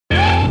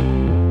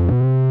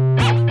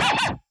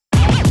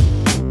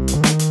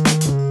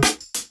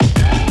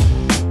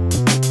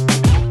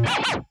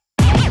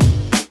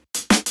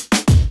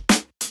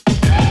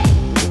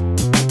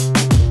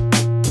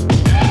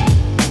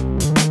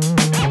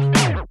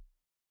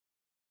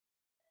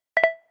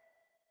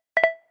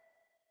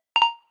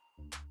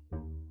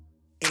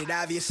Ain't it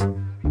obvious?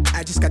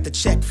 I just got the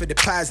check for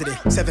depositing,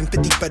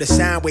 $750 for the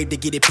sound wave to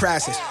get it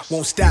processed.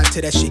 Won't stop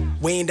till that shit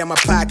weighing down my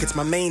pockets.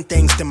 My main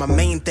thing's still my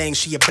main thing.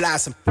 She a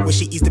blossom. When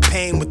she ease the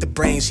pain with the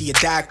brain, she a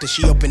doctor.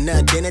 She open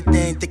up, then a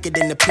thing thicker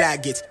than the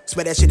plot gets.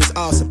 Swear that shit is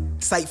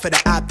awesome. Sight for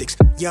the optics.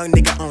 Young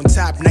nigga on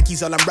top.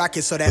 Nike's all I'm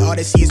rocking, so that all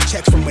they see is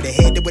checks from where the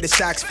head to where the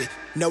socks fit.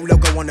 No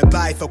logo on the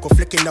bifocal,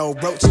 flicking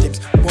old roach tips.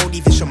 Won't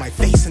even show my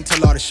face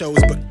until all the shows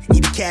book.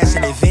 Need the cash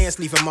in advance,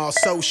 leave them all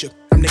social.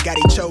 I'm the guy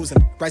they chosen.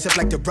 Rise up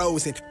like the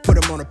rose and put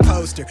them on a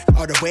poster.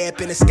 All the way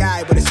up in the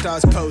sky where the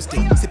stars posted.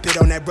 Sip it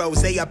on that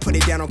rose, I put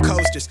it down on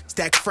coasters.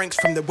 Stack francs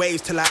from the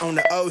waves till I own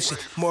the ocean.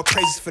 More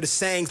praises for the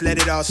sayings, let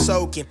it all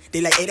soak in.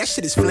 They like, hey, that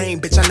shit is flame,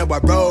 bitch, I know I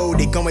rode.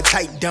 They going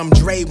tight, dumb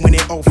Dre when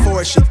it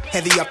 04 shit.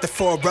 Heavy off the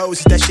 4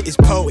 roses, that shit is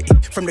poet.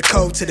 From the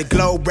code to the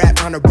globe,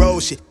 rap on the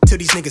road shit. Till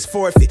these niggas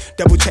forfeit,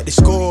 double check the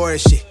score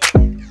shit.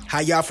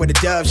 High off for the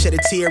dove, shed a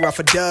tear off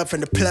a dub from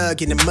the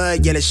plug in the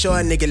mud, yeah, let's show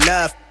a nigga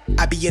love.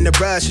 I be in the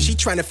rush, and she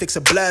tryna fix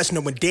a blush,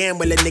 knowing damn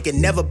well a nigga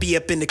never be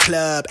up in the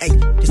club. Ayy,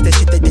 it's that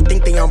shit that they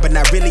think they on, but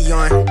not really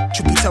on.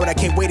 Truth be told, I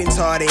can't wait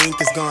until all the ink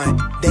is gone.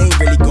 They ain't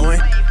really going,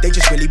 they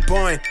just really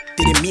born.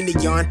 Didn't mean to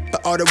yawn,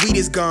 but all the weed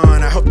is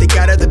gone. I hope they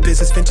got other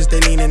business ventures they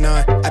leaning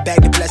on. I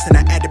bag the blessing,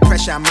 I add the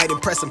pressure, I might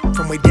impress them.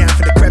 From way down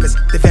for the crevice,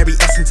 the very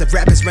essence of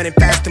rap is running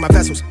fast through my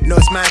vessels. Know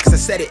it's mine cause I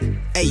said it,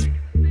 ayy.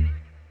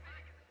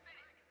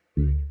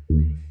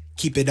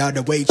 Keep it all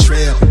the way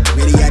trail.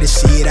 Really, I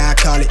just see it, I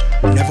call it.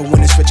 Never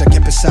wanna switch, I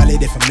kept it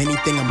solid. If I'm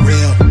anything, I'm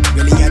real.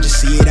 Really, I just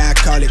see it, I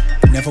call it.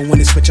 Never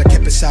wanna switch, I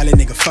kept it solid.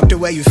 Nigga, fuck the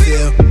way you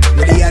feel.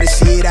 Really, I just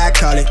see it, I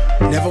call it.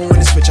 Never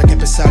wanna switch, I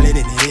kept it solid.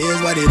 And it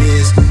is what it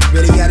is.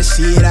 Really, I just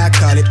see it, I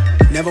call it.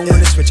 Never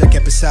wanna switch, I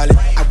kept it solid.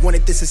 I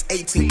wanted this as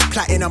 18,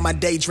 plotting on my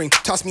daydream.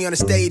 Toss me on the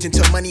stage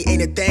until money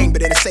ain't a thing.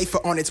 But then it's safer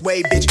on its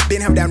way, bitch.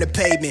 Been held down the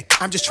pavement.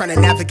 I'm just trying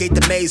to navigate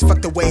the maze.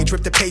 Fuck the way,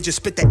 drip the pages,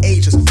 spit the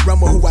ages. Run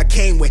with who I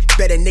came with.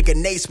 Better nigga,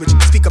 Nate switch.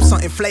 Speak up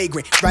something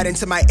flagrant. Right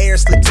into my air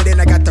slip. Till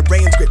then I got the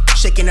range grip.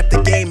 Shaking up the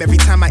game every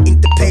time I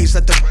ink the page.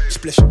 Let the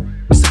splish.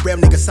 It's a real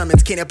nigga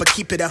summons. Can't help but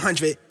keep it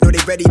 100. Know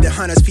they ready to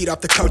hunt us. Feed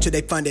off the culture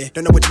they funded.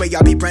 Don't know which way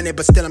y'all be running,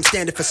 but still I'm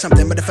standing for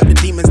something. Motherfuck the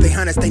demons, they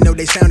hunt us. They know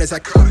they sound as I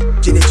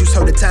gin and juice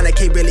hold the time. They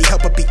can't really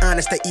help but be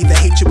honest. They either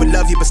hate you or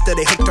love you, but still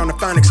they hooked on the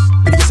phonics.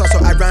 But it's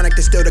also ironic.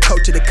 They're still the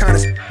culture, the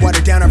conners.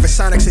 Watered down over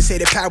sonics. They say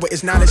the power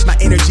is knowledge. My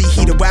energy,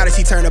 he the wildest.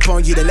 He turn up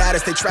on you the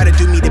loudest. They try to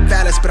do me the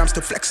ballast, but I'm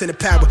still flexing the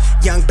power.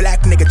 Young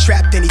black nigga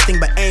trapped, anything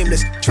but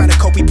aimless. Trying to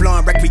cope, we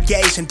blowing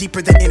recreation.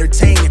 Deeper than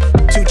entertaining.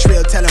 Too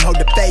trill, tell them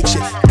hold the fake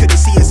shit. Couldn't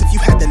see us if you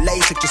had the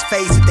LASIK, just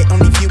face it. They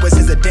only view us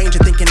as a danger,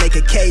 thinking they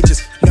could cage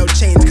us. No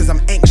change, cause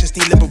I'm anxious,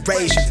 need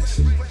liberation.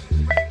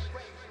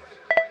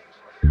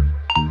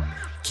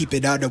 Keep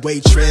it all the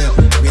way trail.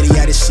 Really,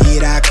 I just see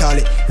it, I call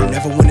it.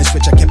 Never wanna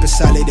switch, I kept it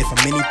solid. If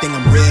I'm anything,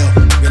 I'm real.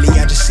 Really,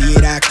 I just see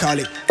it, I call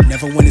it.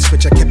 Never wanna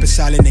switch, I kept it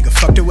solid. Nigga,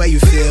 fuck the way you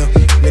feel.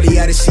 Really,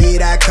 I just see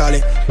it, I call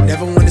it.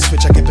 Never wanna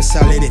switch, I kept it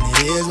solid. And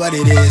it is what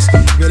it is.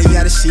 Really,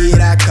 I just see it,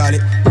 I call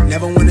it.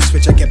 Never wanna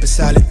switch, I kept it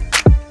solid.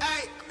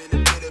 I'm in the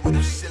middle with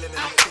them ceiling and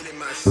I'm feeling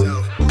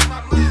myself.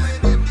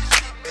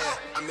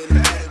 I'm in the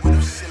middle with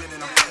them ceiling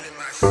and I'm feeling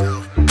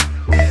myself.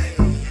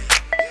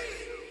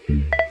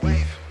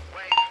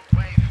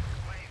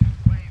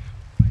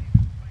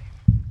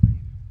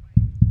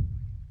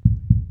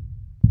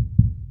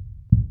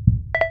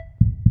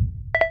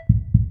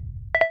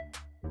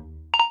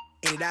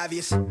 Ain't it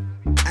obvious?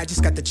 I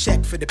just got the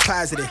check for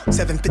depositing,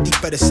 $750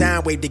 for the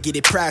sound wave to get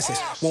it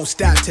processed. Won't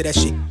stop till that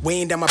shit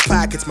weighing down my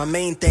pockets. My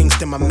main thing's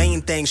still my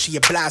main thing. She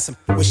a blossom.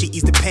 When she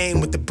ease the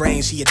pain with the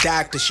brain, she a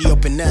doctor. She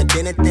open up,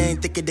 then a thing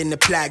thicker than the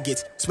plot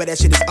gets. Swear that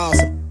shit is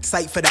awesome.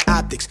 Sight for the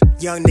optics.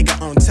 Young nigga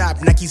on top.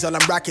 Nike's all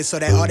I'm rocking, so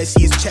that all they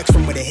see is checks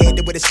from where the head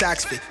to where the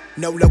socks fit.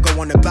 No logo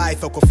on the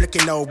bifocal,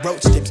 flicking old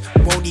roach tips.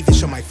 Won't even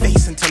show my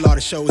face until all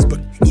the shows book.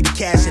 Need the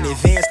cash in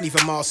advance, leave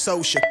them all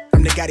social.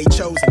 I'm the guy they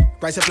chosen.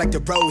 Rise up like the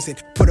rose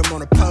and put them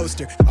on a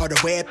poster. All the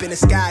way up in the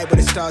sky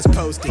where the stars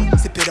posted.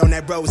 Sip it on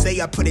that rose,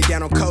 I put it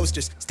down on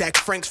coasters. Stack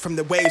francs from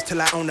the waves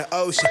till I own the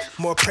ocean.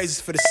 More praises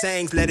for the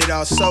sayings, let it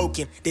all soak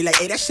in. They like,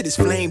 hey, that shit is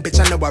flame, bitch,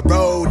 I know I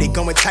rode. They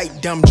going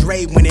tight, dumb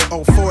Dre when it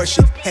 04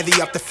 shit. Heavy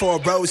off the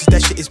 4 roses,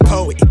 that shit is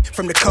poet.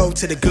 From the code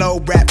to the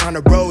globe, rap on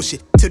the road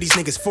shit. Till these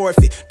niggas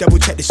forfeit, double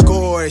check the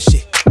score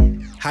shit.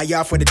 High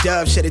off for the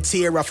dove, shed a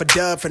tear off a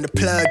dub from the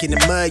plug in the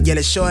mud, yeah,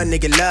 let's show a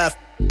nigga love.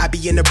 I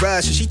be in the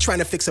rush, and she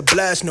tryna fix a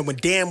blush, knowing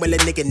damn well a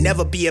nigga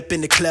never be up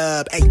in the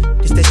club. Ayy,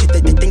 it's that shit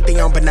that they think they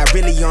on, but not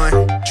really on.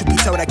 Truth be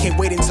told, I can't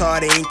wait until all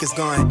the ink is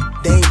gone.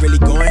 They ain't really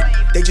going,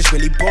 they just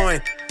really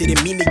born.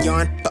 Didn't mean to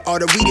yawn, but all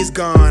the weed is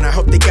gone. I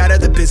hope they got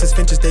other business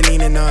ventures they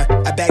leaning on.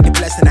 I bag the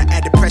blessing, I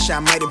add the pressure, I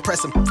might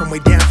impress them. From way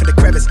down for the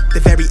crevice, the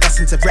very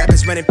essence of rap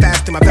is running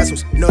fast through my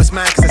vessels. Know it's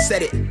mine cause I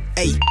said it,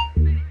 ayy.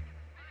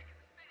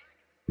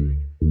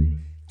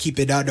 Keep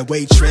it all the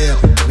way trail.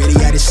 Really,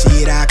 I just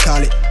see it, I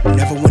call it.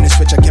 Never wanna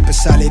switch, I kept it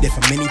solid. If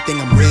I'm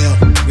anything, I'm real.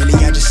 Really,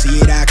 I just see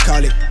it, I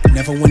call it.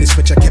 Never wanna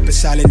switch, I kept it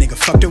solid, nigga,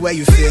 fuck the way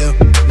you feel.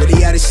 Really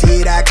gotta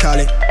see it, I call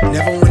it.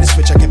 Never wanna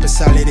switch, I kept it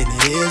solid, and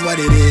it is what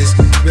it is.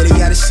 Really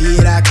gotta see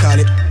it, I call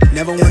it.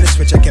 Never wanna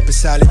switch, I kept it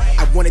solid.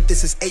 I wanted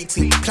this as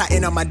 18,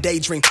 plotting on my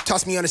daydream.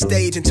 Toss me on the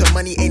stage until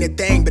money ain't a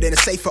thing, but in a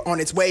safer on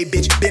its way,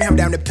 bitch. Been held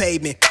down the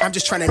pavement. I'm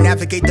just trying to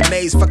navigate the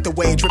maze. Fuck the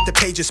wage, rip the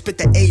pages, spit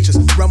the ages.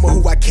 Run with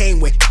who I came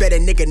with. Better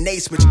nigga, nay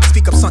switch.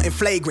 Speak up something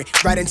flagrant.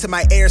 Right into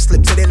my air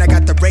slip. Till then I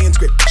got the rain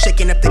grip.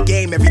 Shaking up the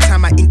game every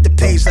time I ink the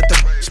page. Let the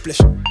splish.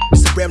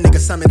 It's a real nigga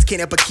summons. Can't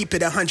help but keep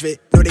it 100.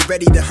 Know they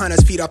ready to hunt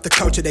us. Feed off the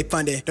culture they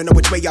funded. Don't know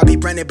which way y'all be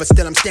running, but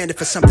still I'm standing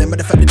for something.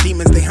 Motherfuck the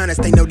demons, they hunt us.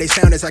 They know they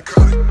sound as I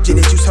gin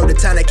and juice hold the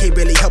time. I can't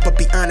really help but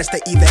be honest.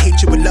 They either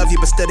hate you or love you,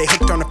 but still they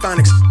hooked on the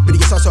phonics. But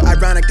it's also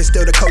ironic. They're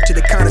still the culture,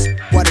 the kindest.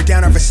 Watered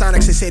down over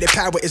sonics. They say the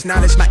power is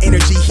knowledge. My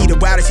energy, he the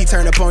wildest. He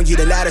turn up on you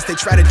the loudest. They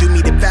try to do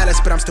me the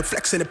ballast, but I'm still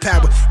flexing the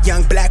power.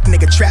 Young black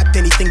nigga trapped,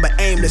 anything but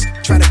aimless.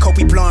 Trying to cope,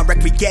 we blowing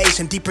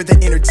recreation, deeper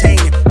than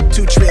entertaining.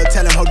 Too trill,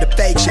 tell them hold the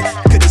fake shit.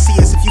 Couldn't see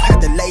us if you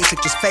had the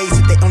LASIK, just face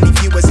it. They only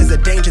view us as a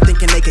danger,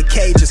 thinking they could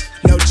cage us.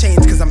 No change,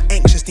 cause I'm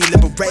anxious, need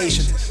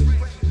liberation.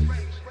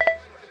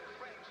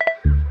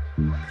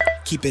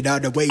 Keep it all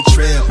the way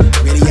trail.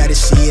 Really, I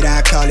just see it,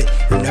 I call it.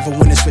 Never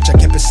wanna switch, I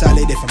kept it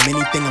solid. If I'm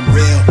anything, I'm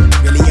real.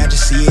 Really, I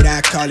just see it, I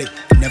call it.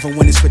 Never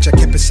wanna switch, I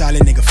kept it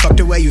solid. Nigga, fuck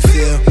the way you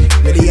feel.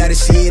 Really, I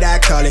just see it, I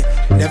call it.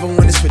 Never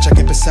wanna switch, I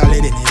kept it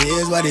solid. And it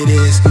is what it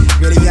is.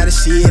 Really, I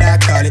just see it, I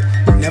call it.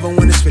 Never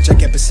wanna switch, I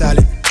kept it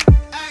solid.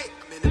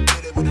 I'm in the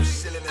middle with them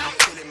ceiling and I'm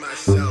feeling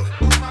myself.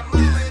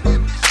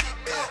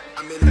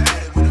 I'm in the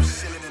middle with them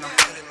ceiling and I'm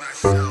feeling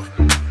myself.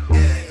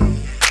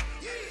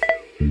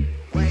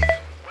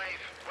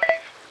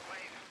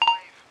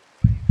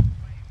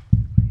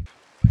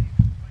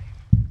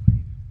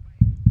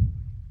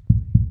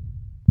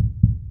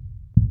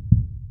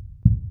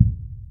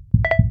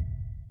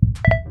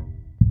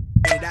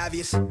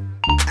 Obvious.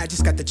 I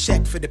just got the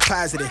check for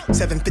depositing.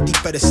 $750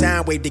 for the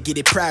sound wave to get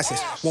it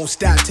processed. Won't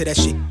stop to that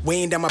shit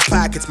weighing down my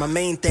pockets. My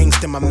main things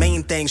to my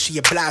main thing. She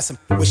a blossom.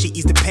 When she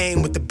ease the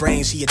pain with the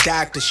brain, she a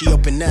doctor. She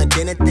open up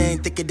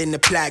anything thicker than the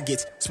plot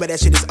gets. Swear that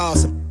shit is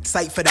awesome.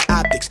 Sight for the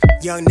optics.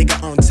 Young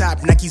nigga on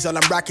top. Nike's all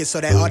I'm rocking, so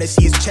that all they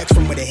see is checks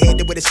from where the head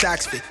to where the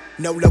socks fit.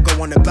 No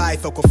logo on the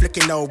bifocal,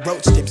 flicking no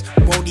roach tips.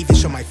 Won't even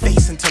show my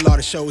face until all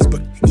the shows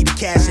booked. Need the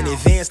cash in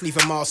advance, leave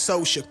them all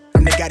so shook.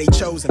 I'm the guy they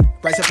chosen.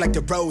 Rise up like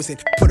the rose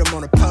and put them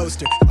on a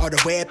poster. All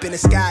the way up in the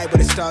sky where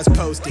the stars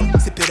posted.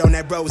 Sip it on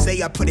that rose,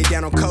 I put it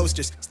down on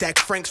coasters. Stack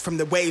francs from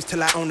the waves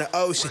till I own the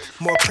ocean.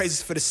 More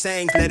praises for the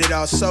sayings, let it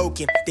all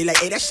soak in. They like,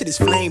 hey, that shit is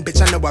flame,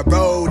 bitch, I know I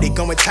rode it.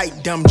 Going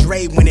tight, dumb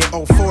Dre when it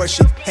 04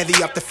 shit. Heavy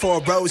off the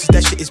 4 roses,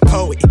 that shit is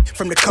poet.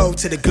 From the code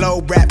to the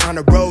globe, rap on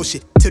the road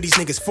shit. Till these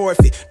niggas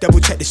forfeit, double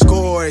check the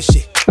score and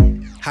shit.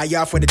 High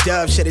off with a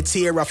dove, shed a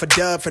tear off a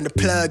dub from the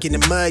plug in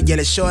the mud, yeah,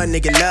 let's show a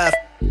nigga love.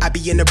 I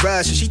be in the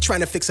rush, and she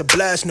tryna fix a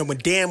blush, knowing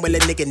damn well a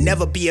nigga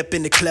never be up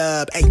in the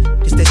club. Ayy,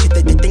 it's that shit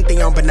that they think they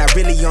on, but not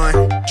really on.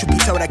 Truth be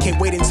told, I can't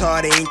wait until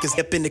all the ink is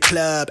up in the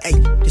club. Ayy,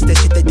 it's that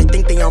shit that they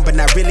think they on, but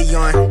not really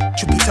on.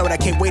 Truth be told, I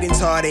can't wait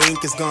until all the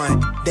ink is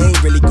gone. They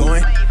ain't really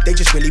going, they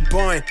just really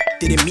born.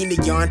 Didn't mean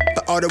to yawn,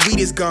 but all the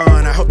weed is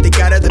gone. I hope they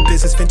got other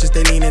business ventures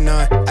they leaning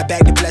on. I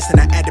bag the blessing,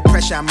 I add the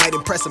pressure, I might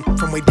impress them.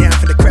 From way down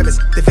for the crevice,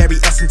 the very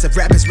essence of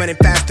rap is running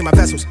fast through my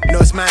vessels. Know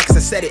it's mine cause I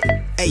said it,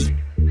 ayy.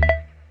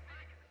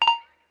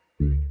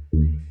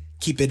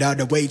 Keep it all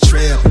the way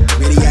trail.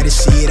 Really, I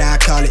just see it, I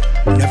call it.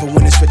 Never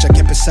wanna switch, I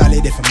kept it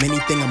solid. If I'm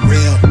anything, I'm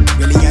real.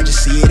 Really, I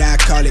just see it, I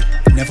call it.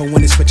 Never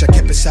wanna switch, I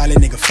kept it solid.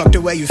 Nigga, fuck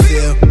the way you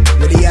feel.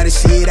 Really, I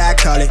just see it, I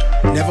call it.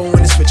 Never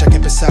wanna switch, I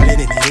kept it solid.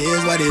 And it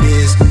is what it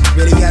is.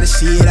 Really, I just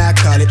see it, I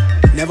call it.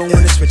 Never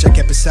wanna switch, I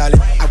kept it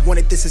solid. I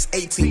wanted this as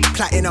 18,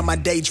 plotting on my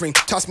daydream.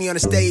 Toss me on the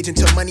stage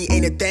until money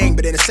ain't a thing,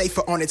 but in a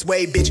safer on its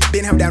way, bitch.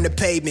 Been held down the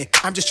pavement.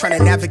 I'm just trying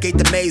to navigate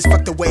the maze.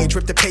 Fuck the wage,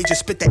 rip the pages,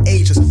 spit the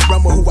ages.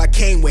 Run with who I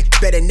came with.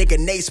 Better nigga,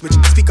 nay switch.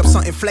 Speak up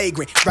something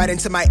flagrant. Right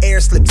into my air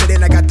slip. Till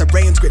then I got the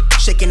rain grip.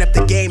 Shaking up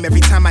the game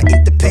every time I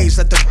ink the page.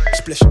 Let the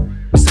splish.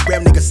 It's a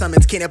real nigga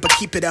summons. Can't help but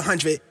keep it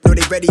 100. Know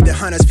they ready to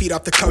hunt us. Feed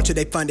off the culture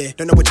they funded.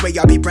 Don't know which way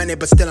y'all be running,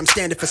 but still I'm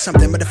standing for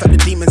something. Motherfuck the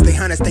demons, they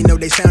hunt us. They know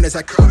they sound as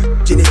I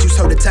gin and juice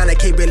hold the time. I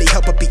can't really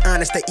help but be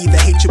honest. They either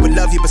hate you or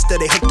love you, but still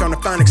they hooked on the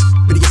phonics.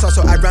 But it's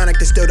also ironic.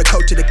 They're still the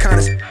culture, the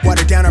kindest.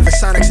 Watered down over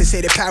sonics. They say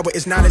the power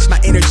is knowledge.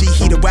 My energy,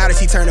 he the wildest.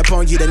 He turn up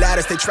on you the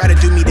loudest. They try to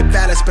do me the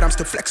ballast, but I'm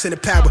still flexing the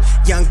power.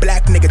 Young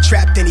black nigga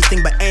trapped,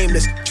 anything but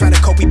aimless. Trying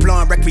to cope, we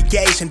blowing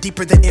recreation,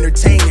 deeper than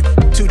entertaining.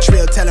 Too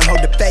trill, tell them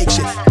hold the fake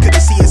shit.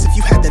 Couldn't see us if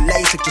you had the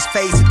LASIK, just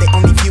face it. They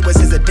only view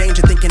us as a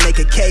danger, thinking they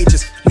could cage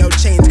us. No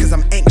change, cause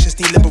I'm anxious,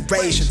 need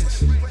liberation.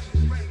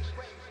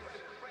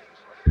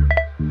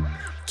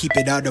 Keep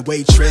it all the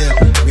way trail.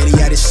 Really,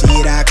 I just see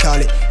it, I call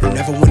it.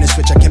 Never wanna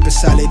switch, I kept it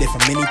solid. If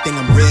I'm anything,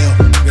 I'm real.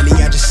 Really,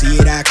 I just see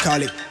it, I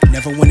call it.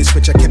 Never wanna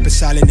switch, I kept it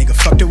solid. Nigga,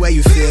 fuck the way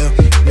you feel.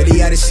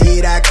 Really, I just see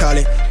it, I call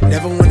it.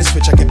 Never wanna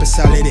switch, I kept it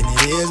solid. And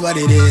it is what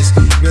it is.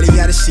 Really,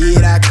 I just see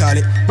it, I call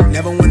it.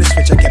 Never wanna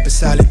switch, I kept it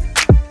solid.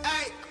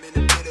 I'm in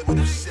the middle with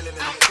them ceiling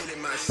and I'm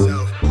feeling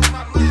myself.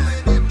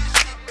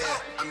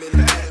 I'm in the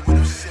middle with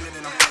them ceiling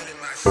and I'm feeling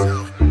myself.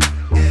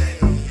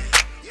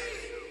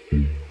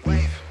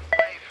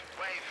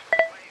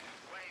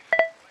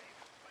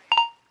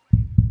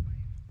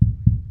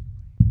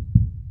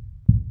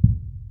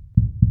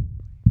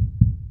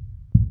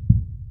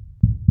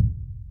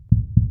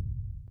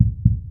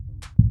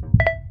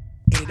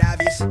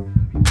 obvious.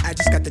 I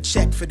just got the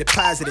check for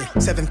depositing,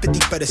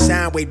 $7.50 for the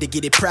sound wave to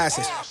get it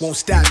processed. Won't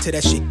stop till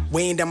that shit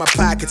weighing down my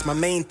pockets. My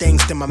main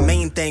thing's still my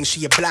main thing.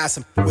 She a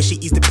blossom, when she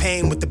ease the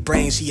pain with the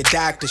brain. She a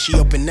doctor, she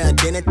open up,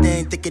 then a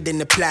thing thicker than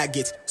the plot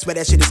gets. Swear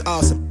that shit is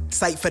awesome,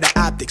 sight for the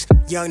optics.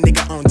 Young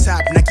nigga on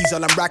top, Nike's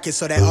all I'm rocking,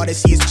 so that all they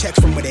see is checks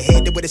from where the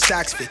head to where the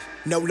socks fit.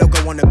 No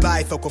logo on the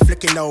bifocal,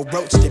 flicking old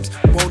roach tips.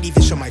 Won't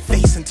even show my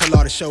face until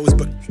all the shows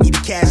booked. Need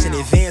the cash in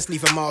advance,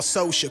 leave them all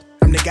social.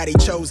 I'm the guy they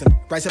chosen,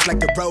 rise up like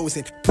the rose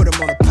and put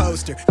them on a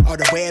poster. All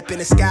the way up in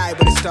the sky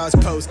where the stars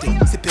posted.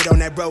 Sip it on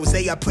that rose,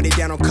 I put it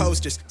down on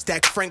coasters.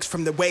 Stack francs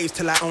from the waves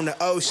till I own the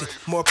ocean.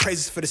 More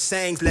praises for the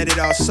sayings, let it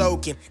all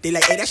soak in. They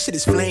like, hey, that shit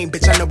is flame,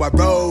 bitch, I know I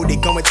rode. They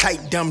going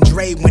tight, dumb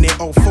Dre when it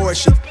 04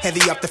 shit.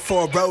 Heavy off the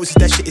 4 roses,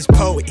 that shit is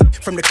poet.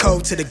 From the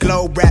code to the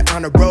globe, rap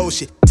on the road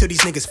shit. Till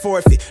these niggas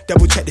forfeit,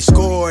 double check the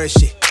score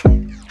shit.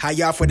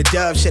 High off for the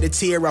dove, shed a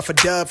tear off a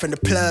dub from the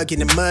plug in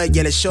the mud,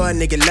 yeah, let's show a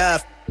nigga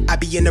love. I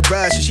be in the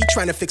rush, and she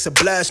tryna fix a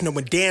blush,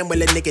 knowing damn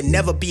well a nigga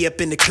never be up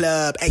in the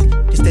club. Ayy,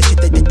 it's that shit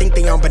that they think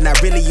they on, but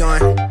not really on.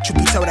 Truth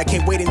be told, I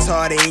can't wait until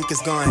all the ink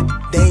is gone.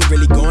 They ain't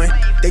really going,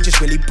 they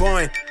just really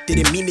born.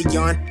 Didn't mean to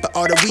yawn, but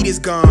all the weed is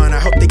gone. I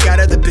hope they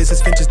got other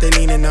business ventures they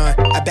leaning on.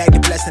 I bag the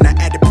blessing, I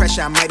add the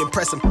pressure, I might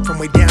impress them. From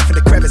way down for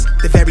the crevice,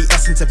 the very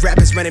essence of rap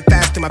is running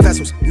fast through my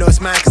vessels. Know it's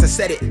mine cause I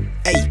said it,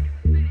 ayy.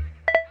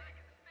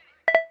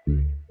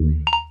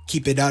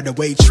 Keep it all the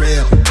way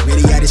trail.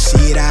 Really, I just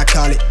see it, I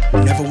call it.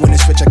 Never wanna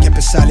switch, I kept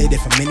it solid.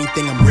 If I'm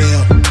anything, I'm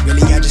real.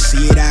 Really, I just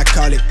see it, I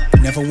call it.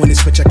 Never wanna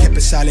switch, I kept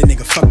it solid.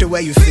 Nigga, fuck the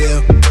way you feel.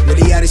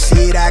 Really, I just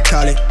see it, I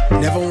call it.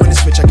 Never wanna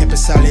switch, I kept it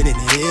solid. And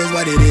it is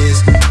what it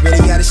is.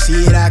 Really, I just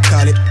see it, I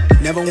call it.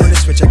 Never wanna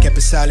switch, I kept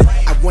it solid.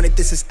 I wanted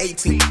this as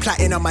 18,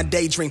 plotting on my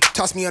daydream.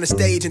 Toss me on the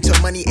stage until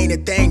money ain't a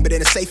thing, but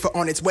in a safer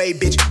on its way,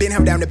 bitch. Been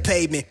held down the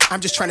pavement.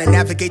 I'm just trying to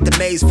navigate the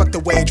maze. Fuck the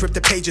way, drip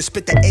the pages,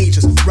 spit the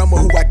ages. Run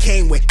with who I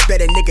came with.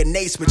 Better nigga.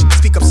 Nate switch,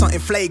 speak up something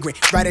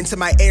flagrant, right into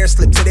my air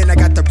slip, till then I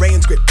got the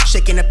reins grip,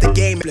 shaking up the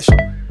game. It's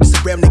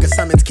a real nigga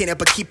summons, can't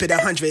ever keep it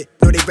 100.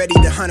 Know they ready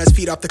to hunt us,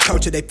 feed off the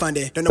culture they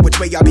funded. Don't know which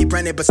way y'all be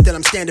running, but still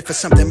I'm standing for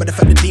something.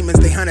 Motherfuck the demons,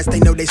 they hunt us, they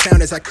know they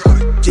sound as I call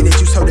it. Gin and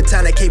juice hold the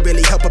time, I can't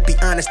really help but be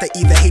honest. They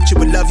either hate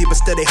you or love you, but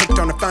still they hooked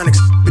on the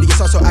phonics. But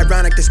it's also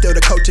ironic, they still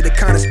the culture, the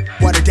conners.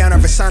 Watered down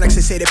over sonics,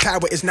 they say the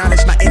power is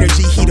knowledge. My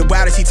energy, he the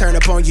wildest, he turn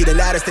up on you the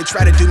loudest. They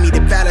try to do me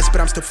the ballast,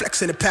 but I'm still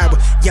flexing the power.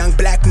 Young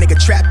black nigga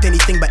trapped,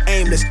 anything but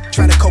aimless.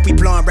 Trying to cope, we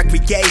blowing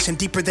recreation,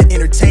 deeper than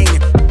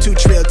entertaining. Too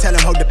trill, tell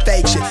them hold the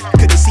fake shit.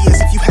 Couldn't see us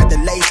if you had the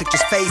LASIK,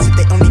 just face it.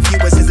 They only view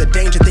us as a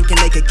danger, thinking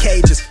they could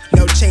cage us.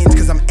 No chains,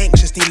 cause I'm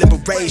anxious, need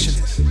liberation.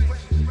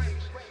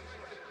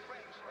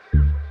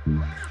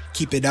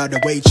 Keep it all the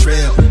way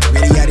trail.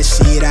 Really, I just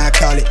see it, I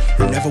call it.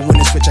 Never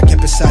wanna switch, I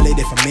kept it solid.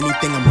 If I'm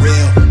anything, I'm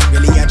real.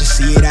 Really, I just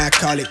see it, I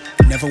call it.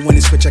 Never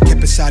wanna switch, I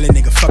kept it solid.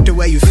 Nigga, fuck the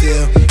way you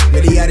feel.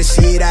 Really, I just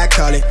see it, I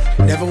call it.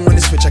 Never wanna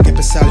switch, I kept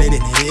it solid.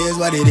 And it is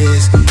what it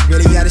is.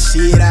 Really, I just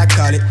see it, I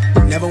call it.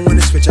 Never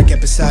wanna switch, I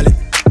kept it solid.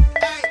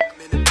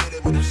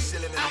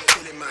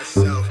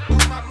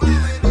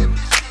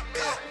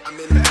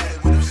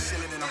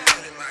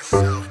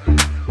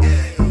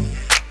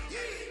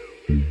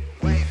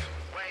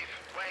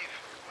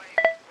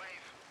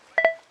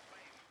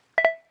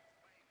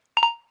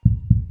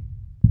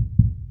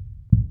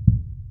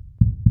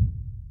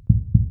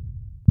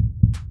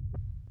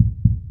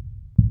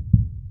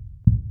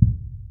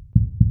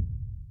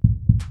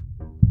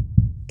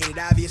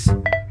 Obvious.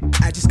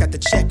 I just got the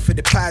check for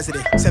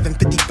depositing,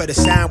 $7.50 for the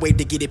sound wave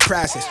to get it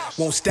processed.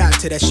 Won't stop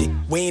till that shit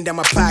weighing down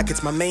my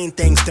pockets. My main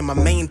thing's still my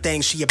main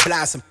thing. She a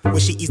blossom, when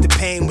she ease the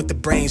pain with the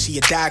brain. She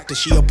a doctor,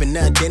 she open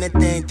up, then a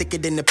thing thicker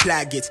than the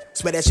plot gets.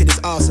 Swear that shit is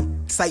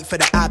awesome, sight for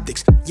the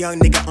optics. Young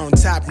nigga on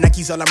top,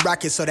 Nike's all I'm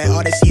rocking, so that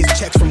all they see is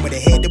checks from where the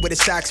head to where the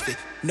socks fit.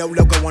 No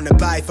logo on the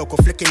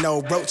bifocal, flicking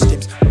old roach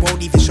tips.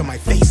 Won't even show my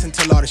face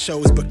until all the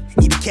shows booked.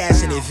 Need the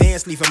cash in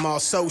advance, leave them all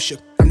social.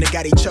 I'm the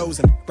guy they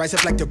chosen, rise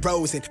up like the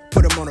rose and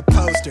put them on a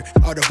poster.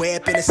 All the way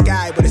up in the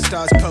sky where the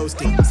stars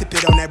posted. Sip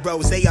it on that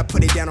rose, I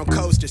put it down on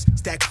coasters.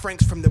 Stack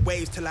francs from the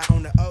waves till I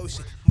own the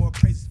ocean.